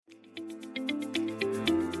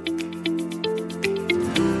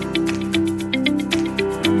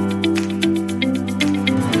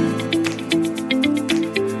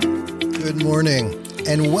morning,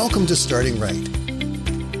 and welcome to Starting Right.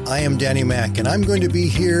 I am Danny Mack, and I'm going to be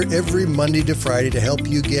here every Monday to Friday to help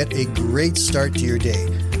you get a great start to your day.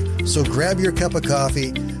 So grab your cup of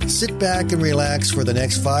coffee, sit back and relax for the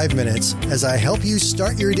next 5 minutes as I help you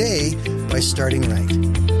start your day by starting right.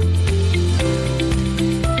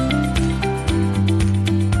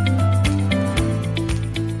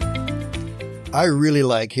 I really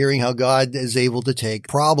like hearing how God is able to take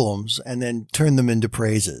problems and then turn them into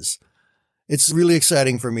praises. It's really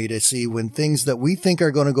exciting for me to see when things that we think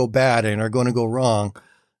are going to go bad and are going to go wrong,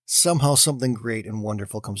 somehow something great and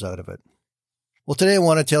wonderful comes out of it. Well, today I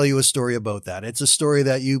want to tell you a story about that. It's a story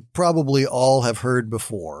that you probably all have heard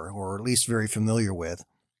before, or at least very familiar with.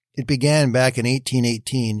 It began back in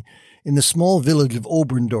 1818 in the small village of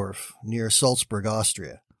Oberndorf near Salzburg,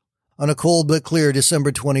 Austria. On a cold but clear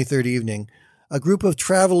December 23rd evening, a group of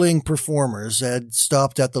traveling performers had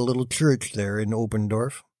stopped at the little church there in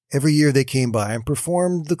Oberndorf. Every year they came by and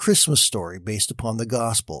performed the Christmas story based upon the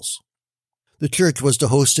Gospels. The church was to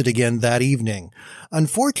host it again that evening.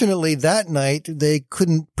 Unfortunately, that night they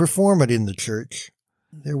couldn't perform it in the church.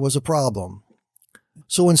 There was a problem.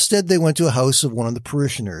 So instead they went to a house of one of the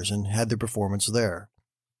parishioners and had their performance there.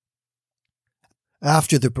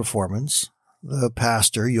 After the performance, the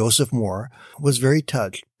pastor, Joseph Mohr, was very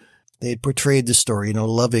touched. They had portrayed the story in a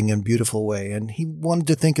loving and beautiful way, and he wanted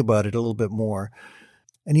to think about it a little bit more.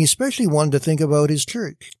 And he especially wanted to think about his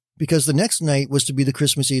church, because the next night was to be the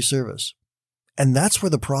Christmas Eve service. And that's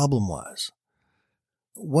where the problem was.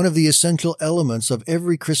 One of the essential elements of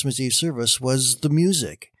every Christmas Eve service was the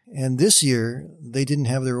music, and this year they didn't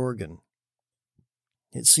have their organ.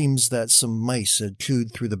 It seems that some mice had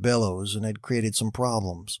chewed through the bellows and had created some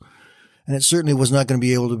problems, and it certainly was not going to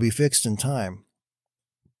be able to be fixed in time.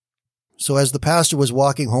 So as the pastor was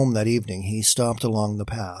walking home that evening, he stopped along the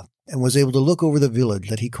path and was able to look over the village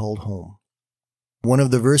that he called home. One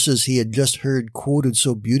of the verses he had just heard quoted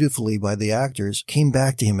so beautifully by the actors came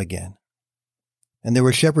back to him again. And there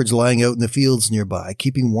were shepherds lying out in the fields nearby,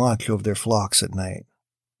 keeping watch over their flocks at night.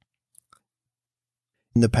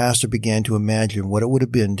 And the pastor began to imagine what it would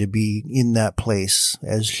have been to be in that place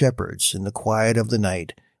as shepherds in the quiet of the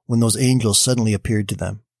night when those angels suddenly appeared to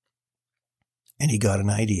them. And he got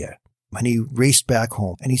an idea. And he raced back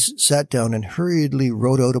home, and he sat down and hurriedly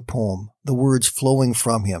wrote out a poem, the words flowing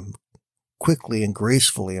from him, quickly and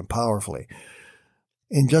gracefully and powerfully.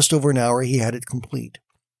 In just over an hour, he had it complete.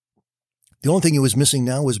 The only thing he was missing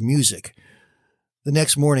now was music. The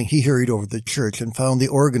next morning, he hurried over to the church and found the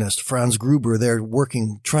organist, Franz Gruber, there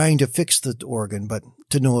working, trying to fix the organ, but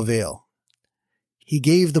to no avail. He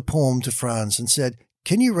gave the poem to Franz and said,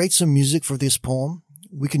 "Can you write some music for this poem?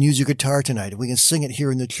 We can use your guitar tonight, and we can sing it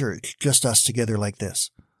here in the church, just us together like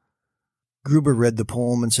this." Gruber read the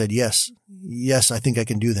poem and said, yes, I think I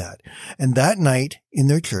can do that. And that night, in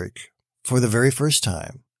their church, for the very first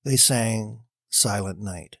time, they sang Silent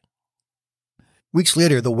Night. Weeks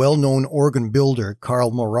later, the well-known organ builder,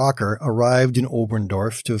 Karl Moracher, arrived in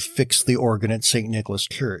Oberndorf to fix the organ at St. Nicholas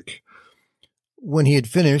Church. When he had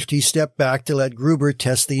finished, he stepped back to let Gruber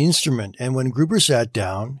test the instrument, and when Gruber sat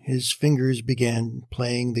down, his fingers began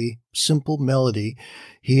playing the simple melody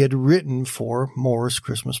he had written for Mohr's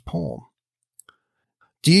Christmas poem.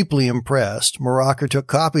 Deeply impressed, Moracher took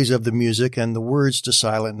copies of the music and the words to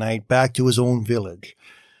Silent Night back to his own village.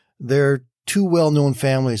 Their two well-known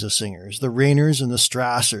families of singers, the Rainers and the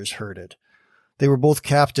Strassers, heard it. They were both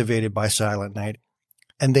captivated by Silent Night,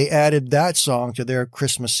 and they added that song to their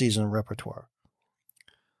Christmas season repertoire.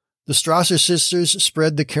 The Strasser sisters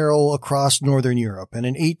spread the carol across Northern Europe, and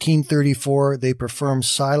in 1834 they performed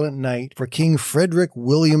Silent Night for King Frederick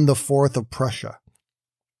William IV of Prussia.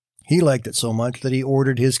 He liked it so much that he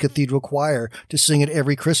ordered his cathedral choir to sing it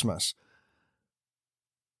every Christmas.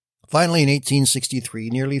 Finally, in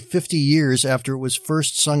 1863, nearly 50 years after it was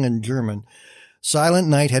first sung in German, Silent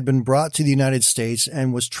Night had been brought to the United States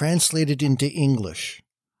and was translated into English.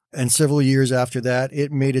 And several years after that,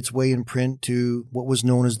 it made its way in print to what was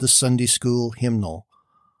known as the Sunday School Hymnal.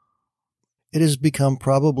 It has become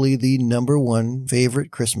probably the number one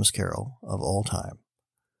favorite Christmas carol of all time.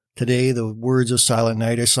 Today, the words of Silent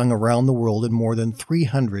Night are sung around the world in more than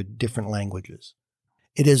 300 different languages.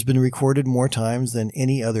 It has been recorded more times than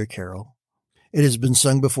any other carol. It has been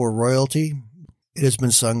sung before royalty. It has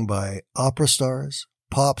been sung by opera stars,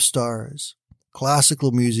 pop stars,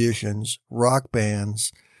 classical musicians, rock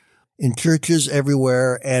bands, in churches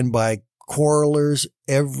everywhere, and by choralers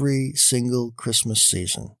every single Christmas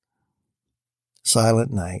season.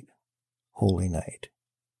 Silent Night, Holy Night.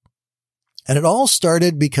 And it all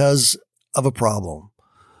started because of a problem.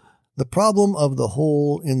 The problem of the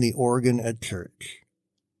hole in the organ at church.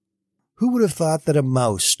 Who would have thought that a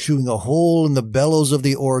mouse chewing a hole in the bellows of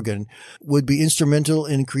the organ would be instrumental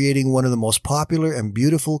in creating one of the most popular and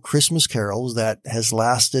beautiful Christmas carols that has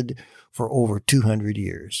lasted for over 200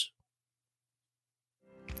 years?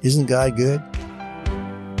 Isn't God good?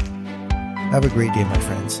 Have a great day, my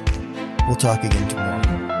friends. We'll talk again tomorrow.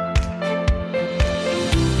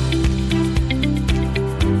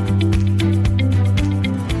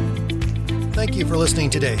 Thank you for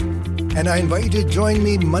listening today. And I invite you to join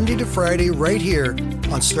me Monday to Friday right here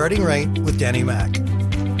on Starting Right with Danny Mac.